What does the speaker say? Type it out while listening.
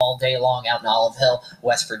all day long out in Olive Hill,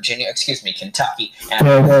 West Virginia, Kentucky, and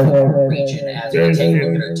the region. As we take a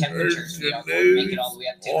look at our temperatures, we are going to make it all the way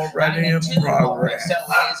up to 92 tomorrow. So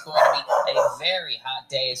it is going to be a very hot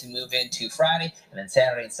day as we move into Friday, and then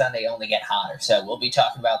Saturday and Sunday only get hotter. So we'll be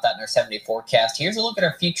talking about that in our 7-day forecast. Here's a look at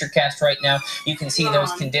our future cast right now. You can see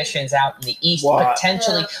those conditions out in the east,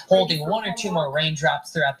 potentially holding 1 or 2 more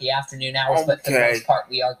raindrops throughout the afternoon hours, but for the most part,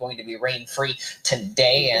 we are going to be rain-free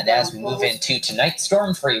today, and as we move into tonight,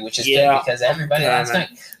 storm-free, which is good because everybody last night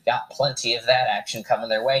got plenty of that action coming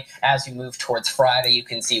their way. As we move towards Friday, you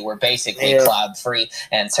can see we're basically cloud-free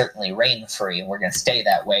and certainly rain-free, and we're going to stay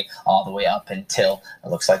that way all the way up until it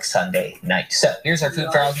looks like Sunday night. So here's our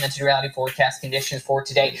food for augmented reality forecast conditions for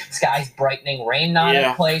today. Skies brightening, rain not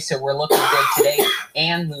in play, so we're looking good today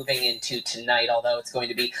and moving into tonight, although it's going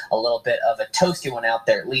to be a little bit of a toasty one out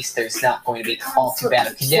there. At least there's not going to be all too bad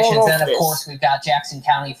of conditions. And of course, we've got Jackson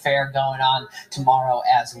County Fair going on tomorrow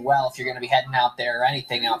as well. If you're going to be heading out there or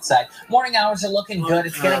anything outside, morning hours are looking good.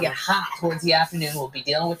 It's going to get hot towards the afternoon. We'll be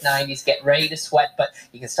dealing with 90s, get ready to sweat, but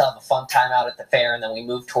you can still have a fun time out at the fair. And then we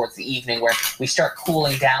move towards the evening where we start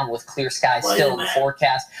cooling down with clear skies still in the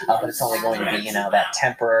forecast, but it's only going to be, that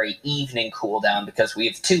temporary evening cool down because we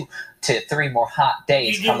have 2 to 3 more hot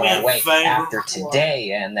days coming our way after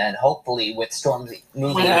today, and then hopefully with storms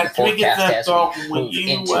moving into the forecast as we move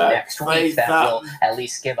into next week, that will at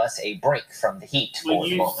least give us a break from the heat for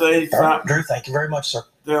the moment. Drew, thank you very much, sir.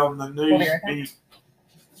 On the news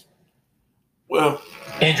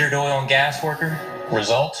injured oil and gas worker,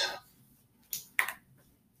 result?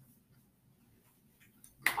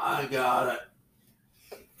 I got it.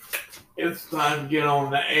 It's time to get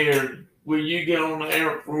on the air. Will you get on the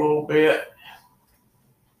air for a little bit?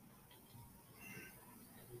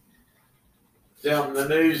 Tell the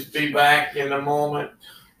news be back in a moment.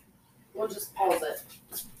 We'll just pause it.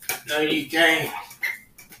 No, you can't.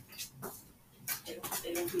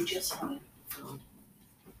 It'll be just fine.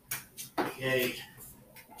 Okay.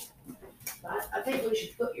 I think we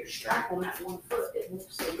should put your strap on that one foot. It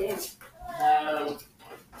won't stay down. No.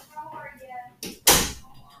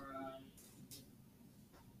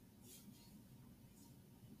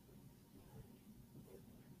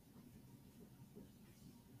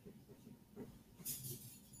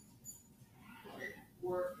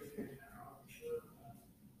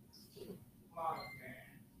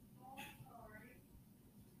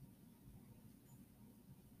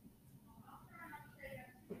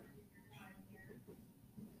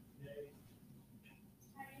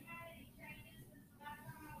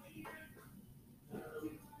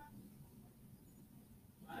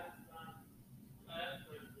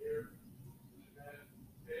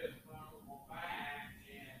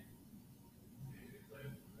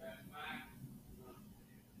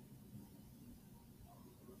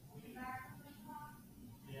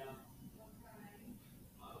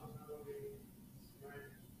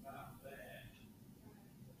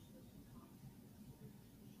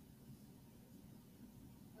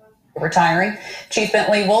 Retiring. Chief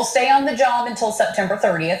Bentley will stay on the job until September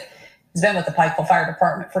 30th. He's been with the Pikeville Fire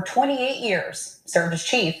Department for 28 years, served as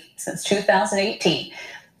chief since 2018.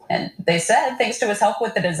 And they said, thanks to his help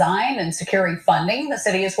with the design and securing funding, the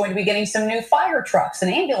city is going to be getting some new fire trucks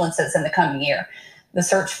and ambulances in the coming year. The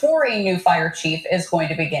search for a new fire chief is going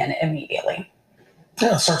to begin immediately.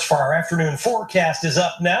 The search for our afternoon forecast is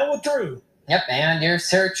up now with Drew. Yep, and your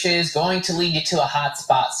search is going to lead you to a hot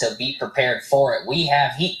spot, so be prepared for it. We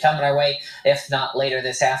have heat coming our way, if not later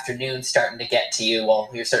this afternoon, starting to get to you. Well,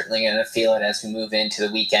 you're certainly going to feel it as we move into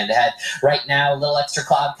the weekend ahead. Right now, a little extra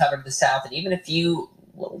cloud cover to the south, and even a few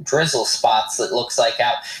little drizzle spots, it looks like,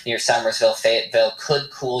 out near Summersville, Fayetteville,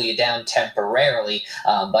 could cool you down temporarily,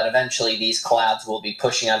 but eventually these clouds will be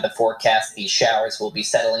pushing out of the forecast. These showers will be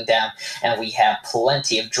settling down, and we have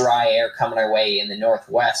plenty of dry air coming our way in the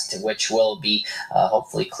northwest, which will be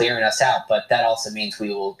hopefully clearing us out, but that also means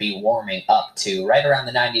we will be warming up to right around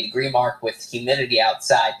the 90-degree mark with humidity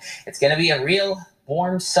outside. It's going to be a real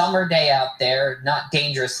warm summer day out there, not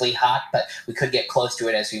dangerously hot, but we could get close to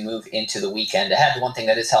it as we move into the weekend ahead. One thing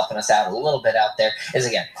that is helping us out a little bit out there is,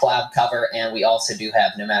 again, cloud cover, and we also do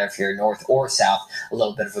have, no matter if you're north or south, a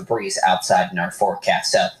little bit of a breeze outside in our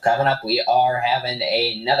forecast. So coming up, we are having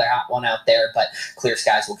another hot one out there, but clear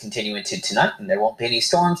skies will continue into tonight, and there won't be any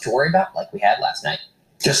storms to worry about like we had last night.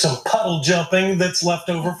 Just some puddle jumping that's left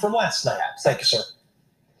over from last night. Thank you, sir.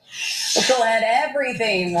 We'll still add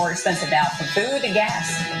everything more expensive now, from food to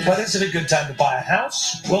gas. But is it a good time to buy a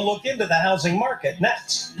house? We'll look into the housing market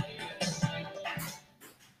next.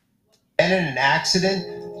 And in an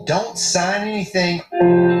accident, don't sign anything.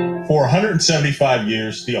 For 175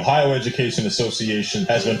 years, the Ohio Education Association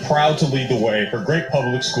has been proud to lead the way for great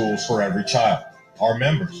public schools for every child. Our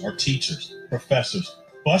members are teachers, professors,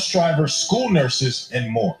 bus drivers, school nurses, and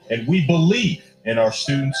more. And we believe in our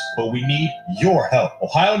students, but we need your help.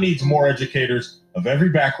 Ohio needs more educators of every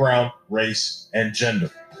background, race, and gender.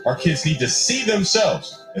 Our kids need to see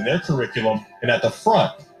themselves in their curriculum and at the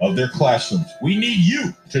front of their classrooms. We need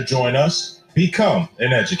you to join us. Become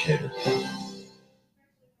an educator.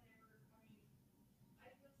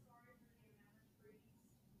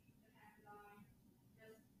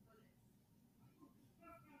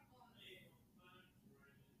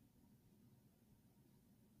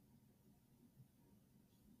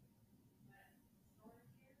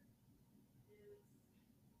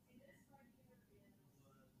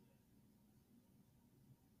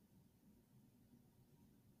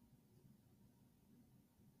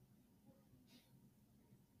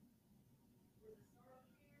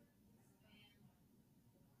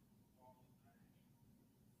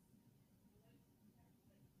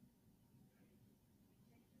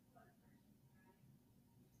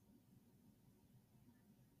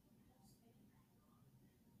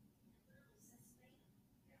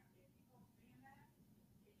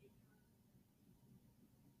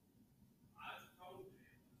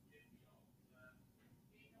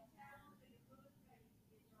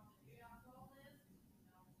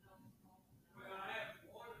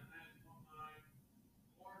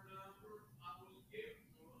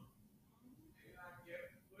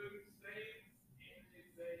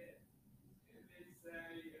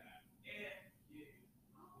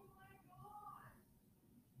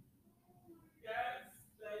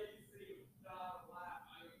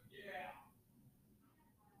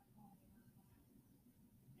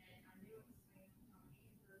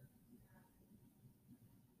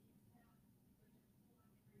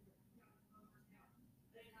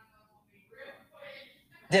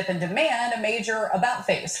 Dip in demand, a major about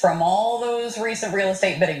face from all those recent real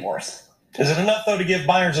estate bidding wars. Is it enough, though, to give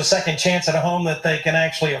buyers a second chance at a home that they can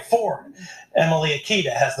actually afford? Emily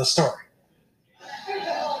Akita has the story.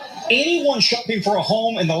 Anyone shopping for a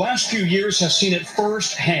home in the last few years has seen it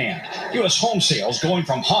firsthand. U.S. home sales going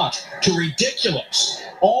from hot to ridiculous.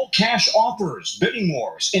 All cash offers, bidding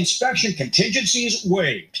wars, inspection contingencies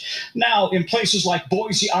waived. Now, in places like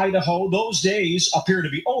Boise, Idaho, those days appear to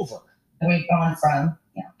be over. We've gone from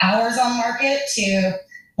hours on market to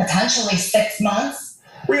potentially 6 months.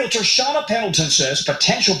 Realtor Shauna Pendleton says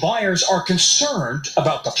potential buyers are concerned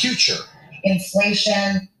about the future.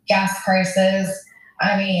 Inflation, gas prices,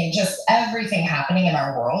 just everything happening in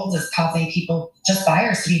our world is causing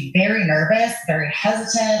buyers to be very nervous, very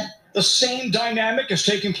hesitant. The same dynamic is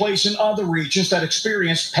taking place in other regions that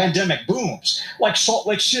experienced pandemic booms, like Salt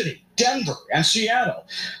Lake City, Denver, and Seattle.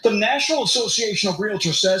 The National Association of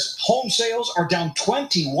Realtors says home sales are down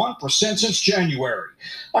 21% since January.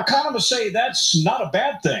 Economists say that's not a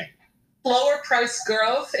bad thing. Lower price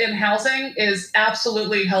growth in housing is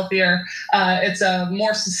absolutely healthier. It's a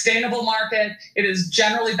more sustainable market. It is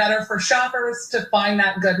generally better for shoppers to find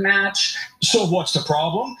that good match. So what's the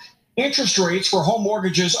problem? Interest rates for home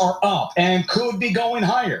mortgages are up and could be going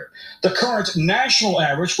higher. The current national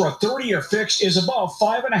average for a 30-year fixed is above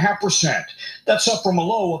 5.5%. That's up from a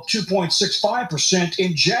low of 2.65%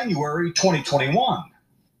 in January 2021.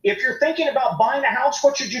 If you're thinking about buying a house,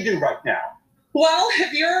 what should you do right now? Well,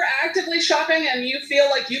 if you're actively shopping and you feel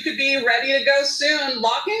like you could be ready to go soon,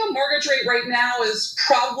 locking a mortgage rate right now is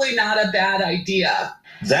probably not a bad idea.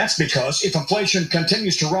 That's because if inflation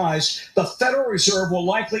continues to rise, the Federal Reserve will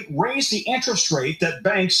likely raise the interest rate that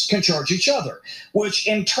banks can charge each other, which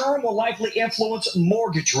in turn will likely influence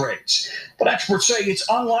mortgage rates. But experts say it's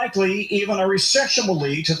unlikely even a recession will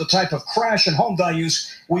lead to the type of crash in home values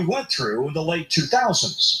we went through in the late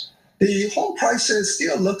 2000s. The home prices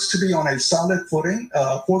still looks to be on a solid footing.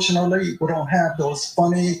 Fortunately, we don't have those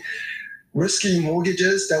funny, risky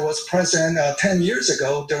mortgages that was present 10 years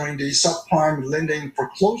ago during the subprime lending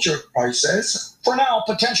foreclosure crisis. For now,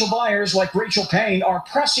 potential buyers like Rachel Payne are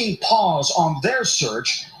pressing pause on their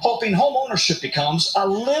search, hoping home ownership becomes a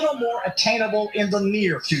little more attainable in the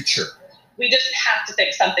near future. We just have to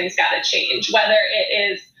think something's got to change, whether it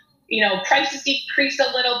is prices decrease a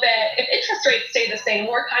little bit. If interest rates stay the same,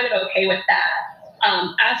 we're kind of okay with that.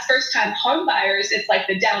 As first-time home buyers, it's like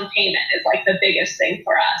the down payment is like the biggest thing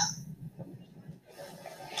for us.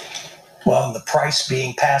 Well, and the price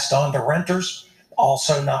being passed on to renters,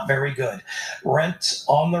 also not very good. Rent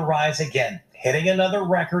on the rise again, hitting another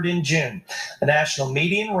record in June. The national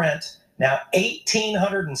median rent, now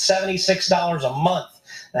 $1,876 a month.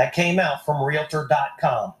 That came out from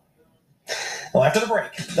Realtor.com. Well, after the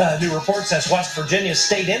break, new report says West Virginia's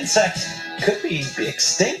state insect could be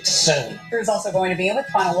extinct soon. Drew's also going to be in with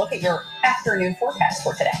a final look at your afternoon forecast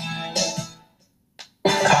for today.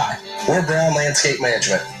 Hi, we're Brown Landscape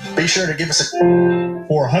Management. Be sure to give us a...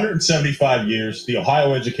 For 175 years, the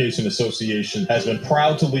Ohio Education Association has been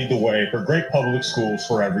proud to lead the way for great public schools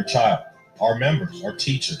for every child. Our members, our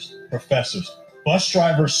teachers, professors, bus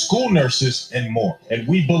drivers, school nurses, and more. And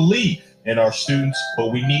we believe in our students,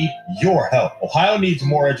 but we need your help. Ohio needs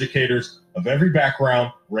more educators of every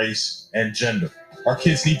background, race, and gender. Our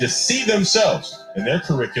kids need to see themselves in their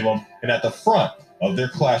curriculum and at the front of their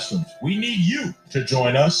classrooms. We need you to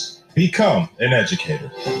join us. Become an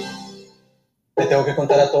educator. Le tengo que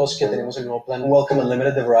contar a todos que tenemos el nuevo plan Welcome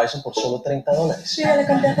Unlimited de Verizon por solo $30. Sí, ya le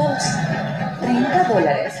conté a todos.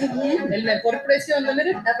 $30. Qué bien. El mejor precio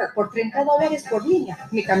Unlimited ever. Por $30 por línea.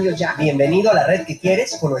 Me cambio ya. Bienvenido a la red que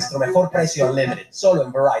quieres con nuestro mejor precio Unlimited. Solo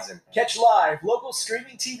en Verizon. Catch live local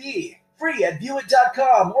streaming TV. Free at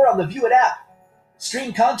viewit.com or on the Viewit app.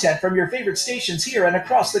 Stream content from your favorite stations here and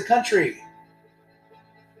across the country.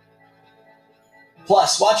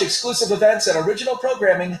 Plus, watch exclusive events and original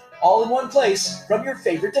programming all in one place from your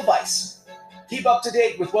favorite device. Keep up to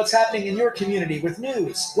date with what's happening in your community with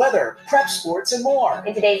news, weather, prep sports, and more.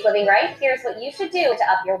 In today's Living Right, here's what you should do to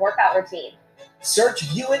up your workout routine. Search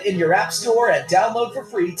View It in your app store and download for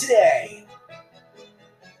free today.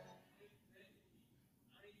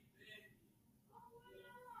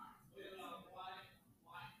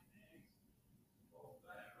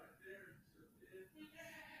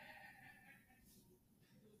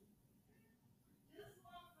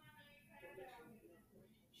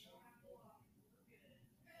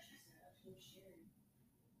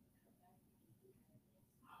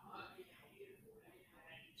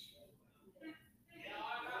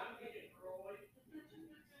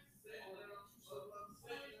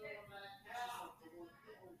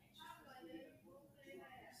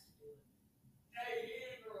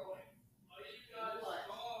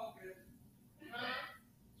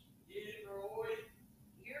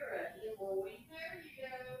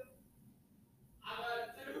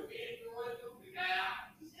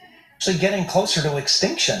 Actually getting closer to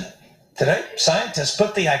extinction. Today, scientists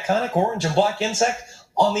put the iconic orange and black insect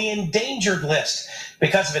on the endangered list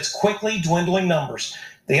because of its quickly dwindling numbers.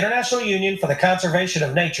 The International Union for the Conservation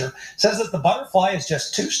of Nature says that the butterfly is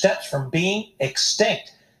just 2 steps from being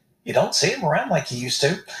extinct. You don't see them around like you used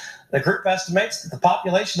to. The group estimates that the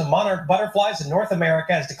population of monarch butterflies in North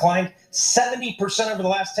America has declined 70% over the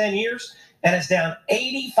last 10 years and is down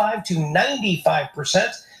 85 to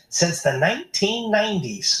 95% since the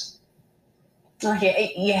 1990s. Oh,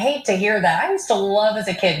 you hate to hear that. I used to love as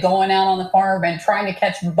a kid going out on the farm and trying to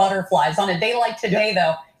catch butterflies. On a day like today,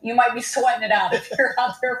 though, you might be sweating it out if you're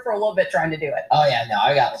out there for a little bit trying to do it. Oh, yeah, no,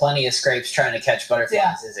 I got plenty of scrapes trying to catch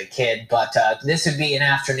butterflies as a kid, but this would be an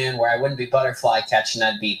afternoon where I wouldn't be butterfly catching,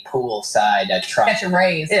 I'd be poolside trying. Catching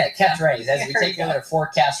rays. Yeah, catch rays. As we take a look at our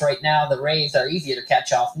forecast right now, the rays are easier to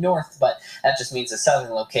catch off north, but that just means the southern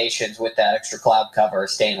locations with that extra cloud cover are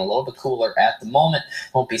staying a little bit cooler at the moment.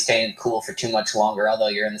 Won't be staying cool for too much longer, although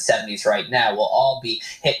you're in the 70s right now. We'll all be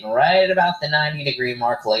hitting right about the 90-degree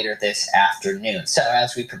mark later this afternoon. So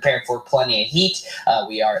as we prepare for plenty of heat,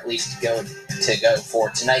 we are at least going to go for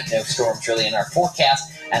tonight. No storms really in our forecast,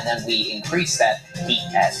 and then we increase that heat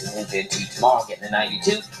as we move into tomorrow, getting to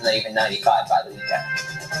 92 and then even 95 by the weekend.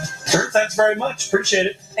 Sure, thanks very much. Appreciate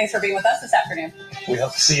it. Thanks for being with us this afternoon. We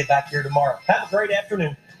hope to see you back here tomorrow. Have a great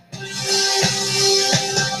afternoon.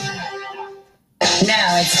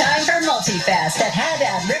 Now it's time for Multifest at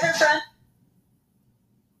Haddad Riverfront.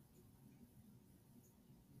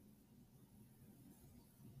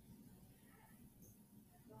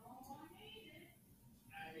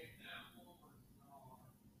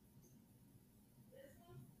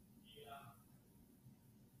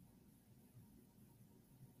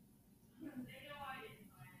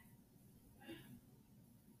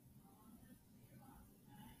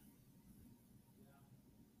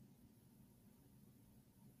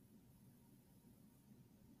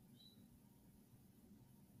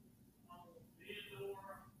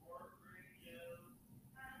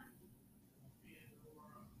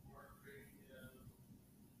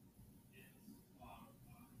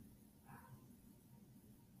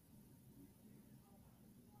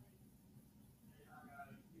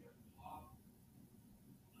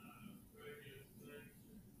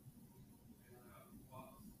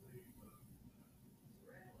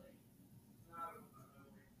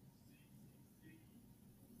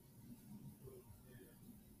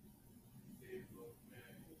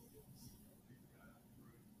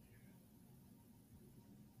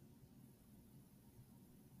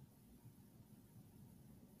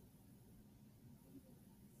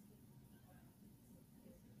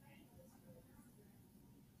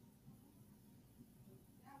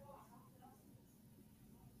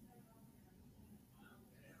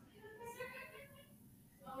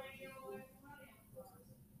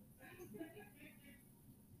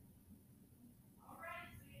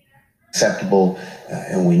 unacceptable,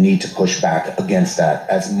 and we need to push back against that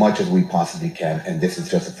as much as we possibly can. And this is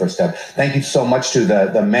just the first step. Thank you so much to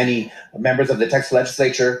the many members of the Texas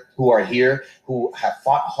legislature who are here, who have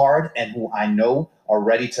fought hard and who I know are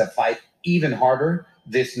ready to fight even harder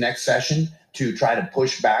this next session to try to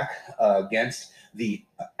push back against the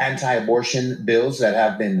anti-abortion bills that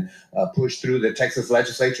have been pushed through the Texas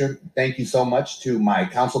legislature. Thank you so much to my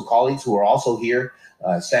council colleagues who are also here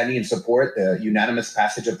standing in support the unanimous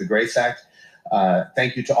passage of the GRACE Act.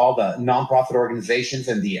 Thank you to all the nonprofit organizations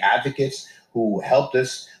and the advocates who helped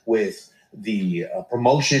us with the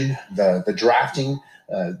promotion, the drafting.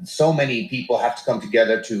 So many people have to come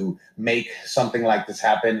together to make something like this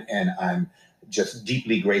happen, and I'm just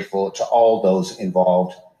deeply grateful to all those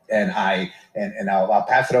involved. And I'll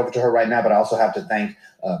pass it over to her right now, but I also have to thank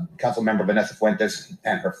Councilmember Vanessa Fuentes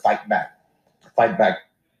and her fight back.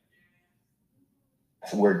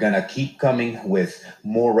 We're gonna keep coming with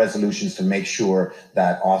more resolutions to make sure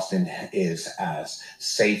that Austin is as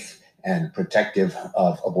safe and protective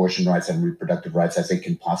of abortion rights and reproductive rights as it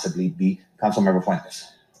can possibly be. Councilmember Fuentes.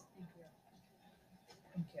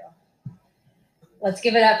 Thank you. Let's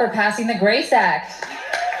give it up for passing the GRACE Act.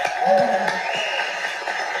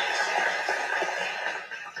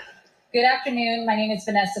 Good afternoon. My name is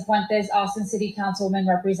Vanessa Fuentes, Austin City Councilwoman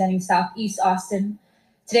representing Southeast Austin.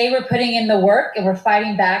 Today we're putting in the work and we're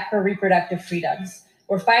fighting back for reproductive freedoms.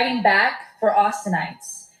 We're fighting back for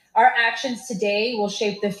Austinites. Our actions today will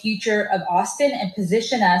shape the future of Austin and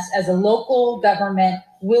position us as a local government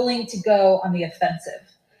willing to go on the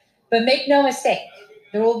offensive. But make no mistake,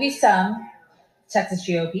 there will be some, Texas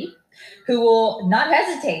GOP, who will not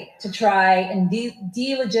hesitate to try and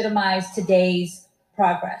delegitimize today's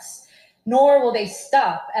progress, nor will they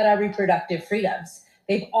stop at our reproductive freedoms.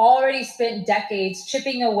 They've already spent decades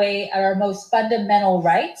chipping away at our most fundamental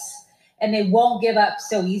rights, and they won't give up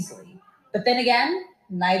so easily. But then again,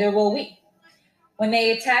 neither will we. When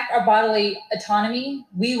they attack our bodily autonomy,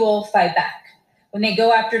 we will fight back. When they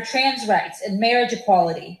go after trans rights and marriage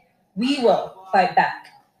equality, we will fight back.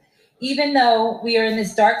 Even though we are in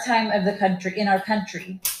this dark time of the country, in our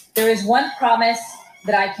country, there is one promise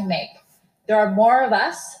that I can make. There are more of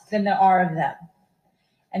us than there are of them.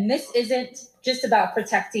 And this isn't just about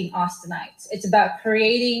protecting Austinites. It's about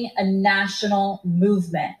creating a national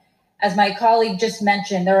movement. As my colleague just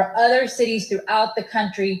mentioned, there are other cities throughout the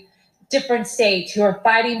country, different states, who are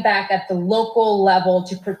fighting back at the local level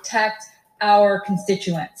to protect our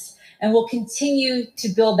constituents. And we'll continue to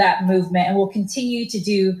build that movement, and we'll continue to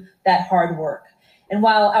do that hard work. And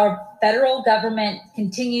while our federal government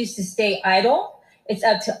continues to stay idle, it's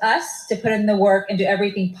up to us to put in the work and do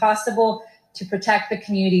everything possible to protect the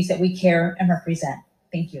communities that we care and represent.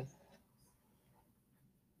 Thank you.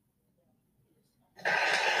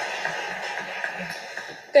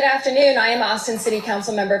 Good afternoon. I am Austin City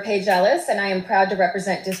Council Member Paige Ellis, and I am proud to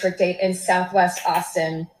represent District 8 in Southwest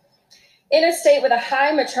Austin. In a state with a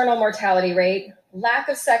high maternal mortality rate, lack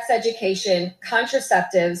of sex education,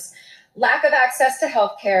 contraceptives, lack of access to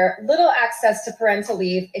healthcare, little access to parental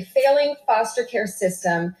leave, a failing foster care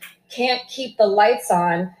system, can't keep the lights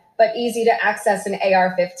on, but easy to access an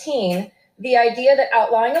AR-15, the idea that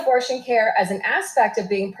outlawing abortion care as an aspect of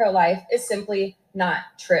being pro-life is simply not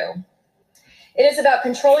true. It is about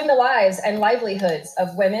controlling the lives and livelihoods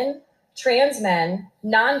of women, trans men,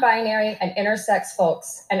 non-binary and intersex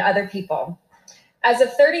folks, and other people. As a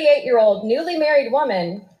 38-year-old newly married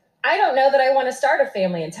woman, I don't know that I want to start a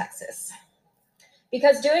family in Texas,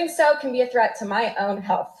 because doing so can be a threat to my own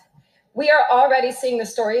health. We are already seeing the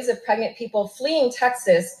stories of pregnant people fleeing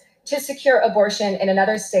Texas to secure abortion in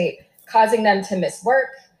another state, causing them to miss work,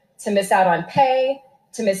 to miss out on pay,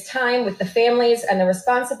 to miss time with the families and the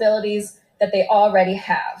responsibilities that they already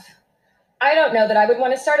have. I don't know that I would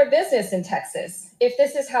want to start a business in Texas if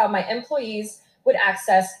this is how my employees would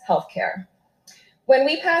access healthcare. When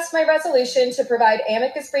we passed my resolution to provide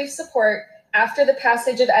amicus brief support after the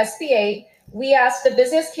passage of SB 8, we asked the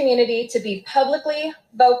business community to be publicly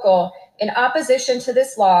vocal in opposition to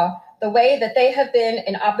this law, the way that they have been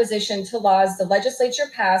in opposition to laws the legislature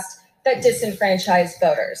passed that disenfranchised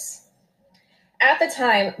voters. At the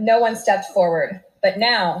time, no one stepped forward, but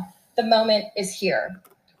now the moment is here.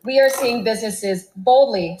 We are seeing businesses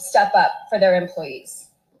boldly step up for their employees.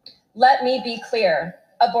 Let me be clear,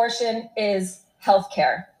 abortion is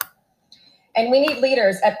healthcare. And we need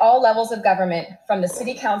leaders at all levels of government, from the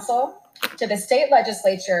city council to the state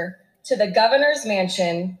legislature, to the governor's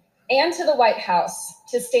mansion, and to the White House,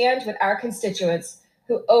 to stand with our constituents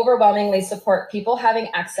who overwhelmingly support people having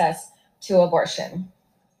access to abortion.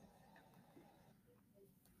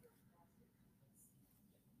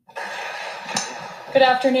 Good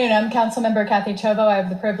afternoon. I'm Councilmember Kathy Tovo. I have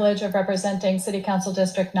the privilege of representing City Council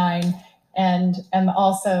District 9 and am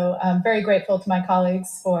also very grateful to my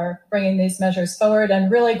colleagues for bringing these measures forward, and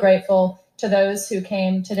really grateful to those who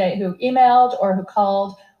came today, who emailed or who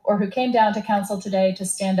called or who came down to council today to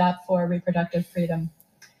stand up for reproductive freedom.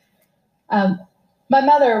 My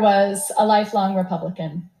mother was a lifelong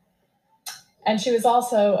Republican, and she was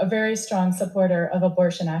also a very strong supporter of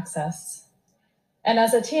abortion access. And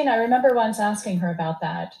as a teen, I remember once asking her about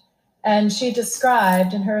that. And she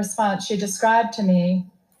described, in her response, she described to me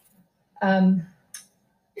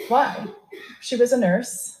why. She was a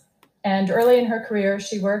nurse, and early in her career,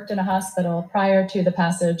 she worked in a hospital prior to the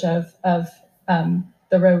passage of the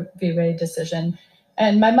Roe v. Wade decision.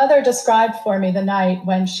 And my mother described for me the night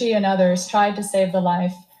when she and others tried to save the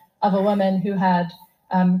life of a woman who had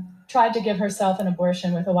tried to give herself an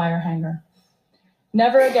abortion with a wire hanger.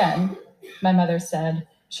 Never again, my mother said,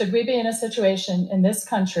 should we be in a situation in this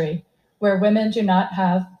country where women do not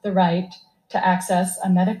have the right to access a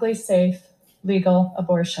medically safe, legal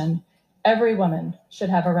abortion. Every woman should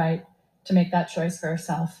have a right to make that choice for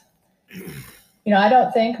herself. You know, I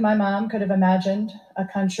don't think my mom could have imagined a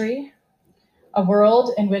country, a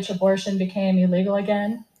world in which abortion became illegal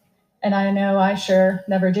again, and I know I sure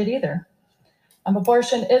never did either.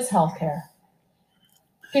 Abortion is healthcare.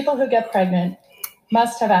 People who get pregnant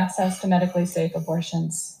must have access to medically safe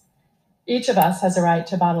abortions. Each of us has a right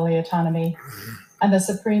to bodily autonomy, and this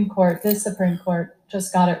Supreme Court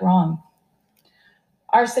just got it wrong.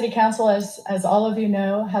 Our city council, as all of you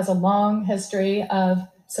know, has a long history of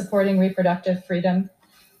supporting reproductive freedom,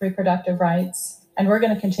 reproductive rights, and we're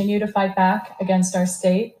going to continue to fight back against our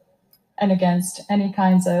state and against any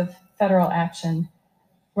kinds of federal action.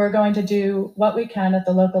 We're going to do what we can at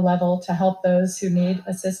the local level to help those who need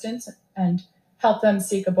assistance and help them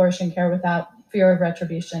seek abortion care without fear of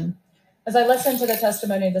retribution. As I listened to the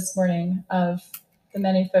testimony this morning of the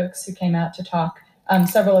many folks who came out to talk,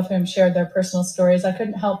 several of whom shared their personal stories, I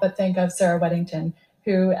couldn't help but think of Sarah Weddington,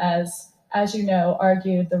 who, as you know,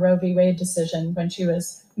 argued the Roe v. Wade decision when she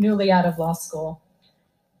was newly out of law school.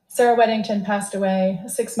 Sarah Weddington passed away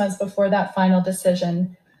 6 months before that final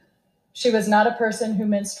decision. She was not a person who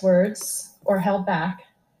minced words or held back,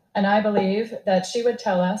 and I believe that she would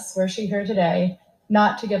tell us, were she here today,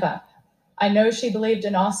 not to give up. I know she believed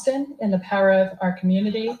in Austin, in the power of our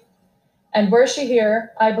community, and were she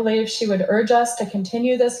here, I believe she would urge us to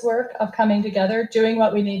continue this work of coming together, doing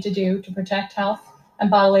what we need to do to protect health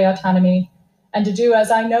and bodily autonomy, and to do,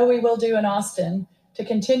 as I know we will do in Austin, to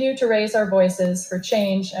continue to raise our voices for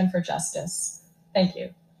change and for justice. Thank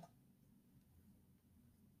you.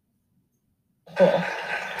 Cool.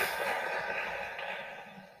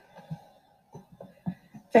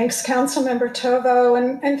 Thanks, Councilmember Tovo,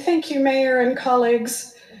 and thank you, Mayor and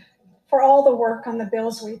colleagues, for all the work on the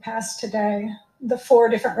bills we passed today, the 4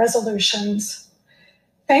 different resolutions.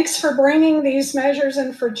 Thanks for bringing these measures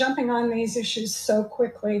and for jumping on these issues so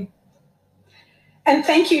quickly. And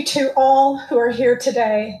thank you to all who are here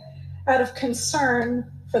today out of concern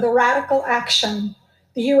for the radical action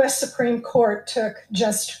the U.S. Supreme Court took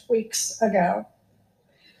just weeks ago.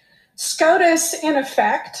 SCOTUS, in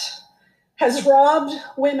effect, has robbed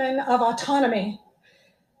women of autonomy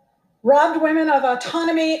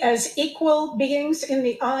as equal beings in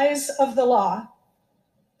the eyes of the law.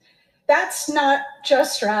 That's not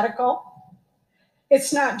just radical.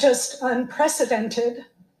 It's not just unprecedented.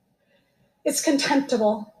 It's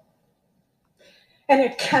contemptible. And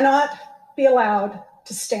it cannot be allowed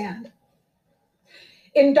to stand.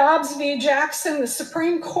 In Dobbs v. Jackson, the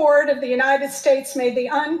Supreme Court of the United States made the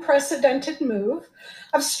unprecedented move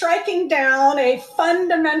of striking down a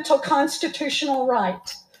fundamental constitutional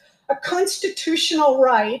right, a constitutional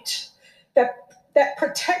right that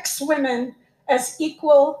protects women as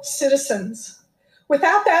equal citizens.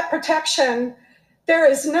 Without that protection, there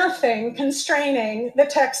is nothing constraining the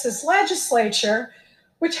Texas legislature,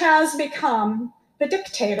 which has become the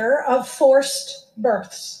dictator of forced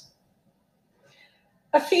births.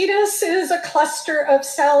 A fetus is a cluster of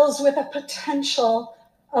cells with a potential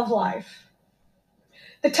of life.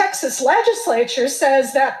 The Texas legislature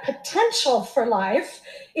says that potential for life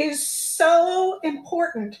is so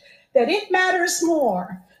important that it matters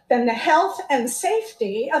more than the health and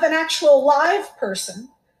safety of an actual live person,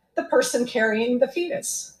 the person carrying the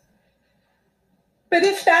fetus. But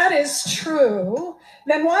if that is true,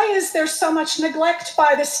 then why is there so much neglect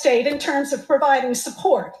by the state in terms of providing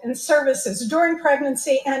support and services during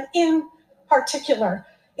pregnancy and in particular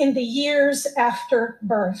in the years after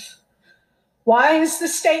birth? Why is the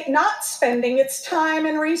state not spending its time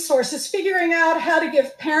and resources figuring out how to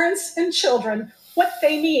give parents and children what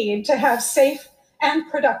they need to have safe and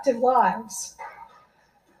productive lives.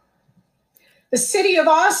 The city of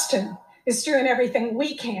Austin is doing everything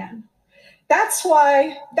we can. That's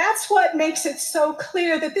what makes it so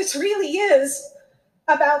clear that this really is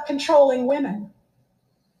about controlling women.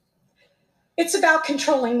 It's about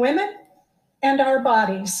controlling women and our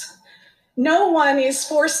bodies. No one is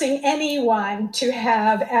forcing anyone to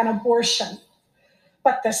have an abortion,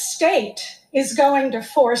 but the state is going to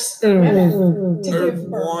force women to give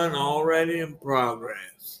birth. One already in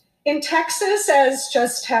progress. In Texas, as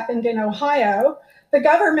just happened in Ohio, the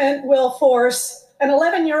government will force an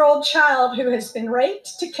 11-year-old child who has been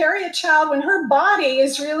raped to carry a child when her body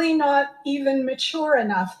is really not even mature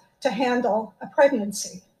enough to handle a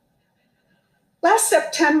pregnancy. Last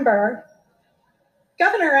September,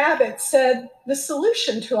 Governor Abbott said the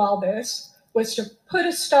solution to all this was to put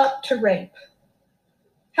a stop to rape.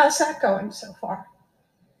 How's that going so far?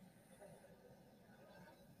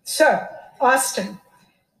 So, Austin,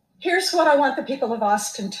 here's what I want the people of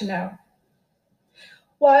Austin to know.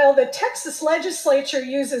 While the Texas legislature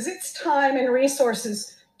uses its time and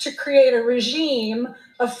resources to create a regime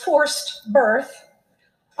of forced birth,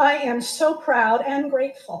 I am so proud and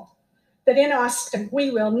grateful that in Austin,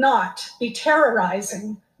 we will not be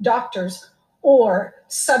terrorizing doctors or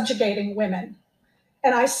subjugating women.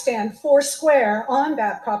 And I stand foursquare on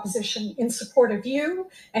that proposition in support of you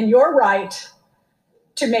and your right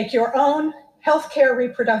to make your own healthcare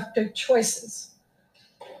reproductive choices.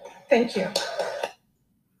 Thank you.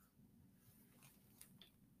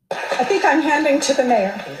 I think I'm handing to the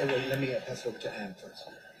mayor. Let me pass it over to Ann first.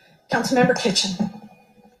 Councilmember Kitchen.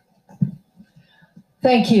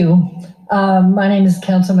 Thank you. My name is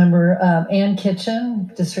Councilmember Ann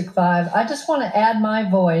Kitchen, District 5. I just want to add my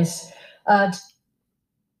voice to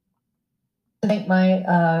thank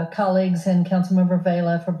my colleagues and Councilmember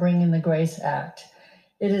Vela for bringing the GRACE Act.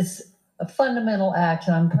 It is a fundamental act,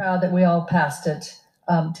 and I'm proud that we all passed it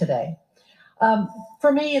today.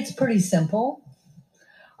 For me, it's pretty simple.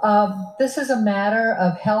 This is a matter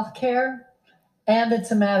of health care, and it's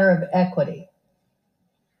a matter of equity.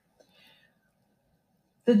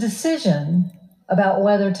 The decision about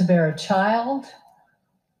whether to bear a child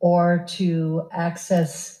or to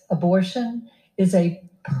access abortion is a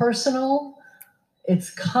personal,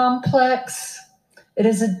 it's complex, it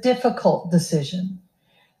is a difficult decision.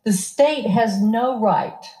 The state has no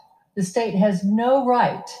right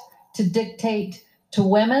to dictate to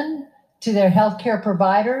women, to their healthcare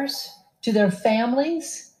providers, to their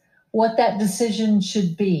families, what that decision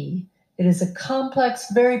should be. It is a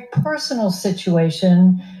complex, very personal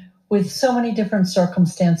situation with so many different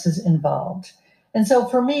circumstances involved. And so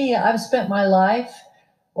for me, I've spent my life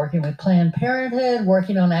working with Planned Parenthood,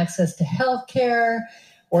 working on access to healthcare,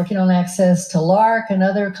 working on access to LARC and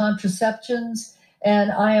other contraceptions.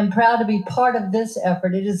 And I am proud to be part of this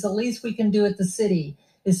effort. It is the least we can do at the city,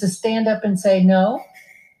 is to stand up and say no.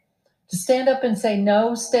 To stand up and say,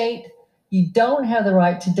 no, state, you don't have the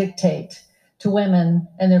right to dictate to women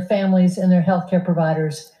and their families and their healthcare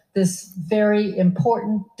providers this very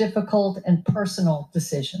important, difficult, and personal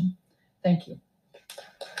decision. Thank you.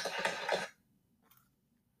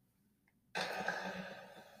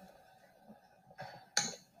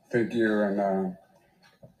 Thank you. And,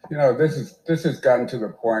 this has gotten to the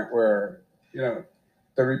point where, the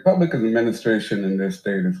Republican administration in this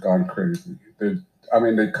state has gone crazy. They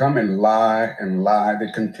come and lie and lie.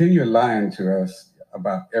 They continue lying to us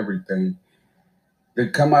about everything. They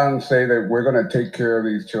come out and say that we're going to take care of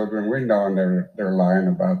these children. We know they're lying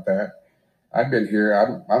about that. I've been here.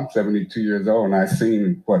 I'm 72 years old, and I've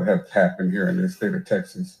seen what has happened here in the state of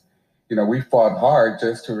Texas. We fought hard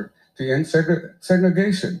just to end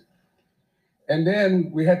segregation. And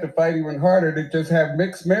then we had to fight even harder to just have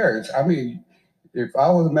mixed marriage. If I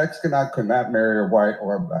was Mexican, I could not marry a white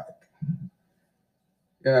or a black.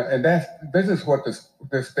 And this is what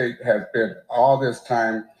this state has been all this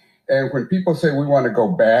time. And when people say we want to go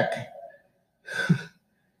back,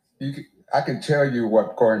 I can tell you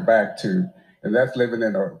what going back to, and that's living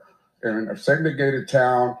in a segregated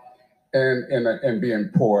town and being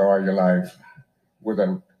poor all your life with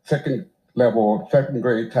a second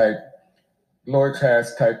grade type, lower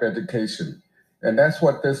class type education. And that's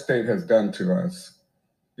what this state has done to us,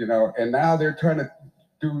 and now they're trying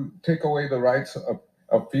to take away the rights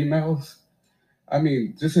of females.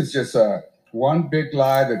 This is just one big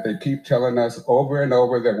lie that they keep telling us over and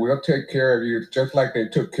over, that we'll take care of you, just like they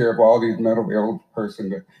took care of all these mentally ill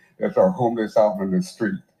persons that are homeless out on the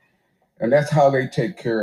street. And that's how they take care of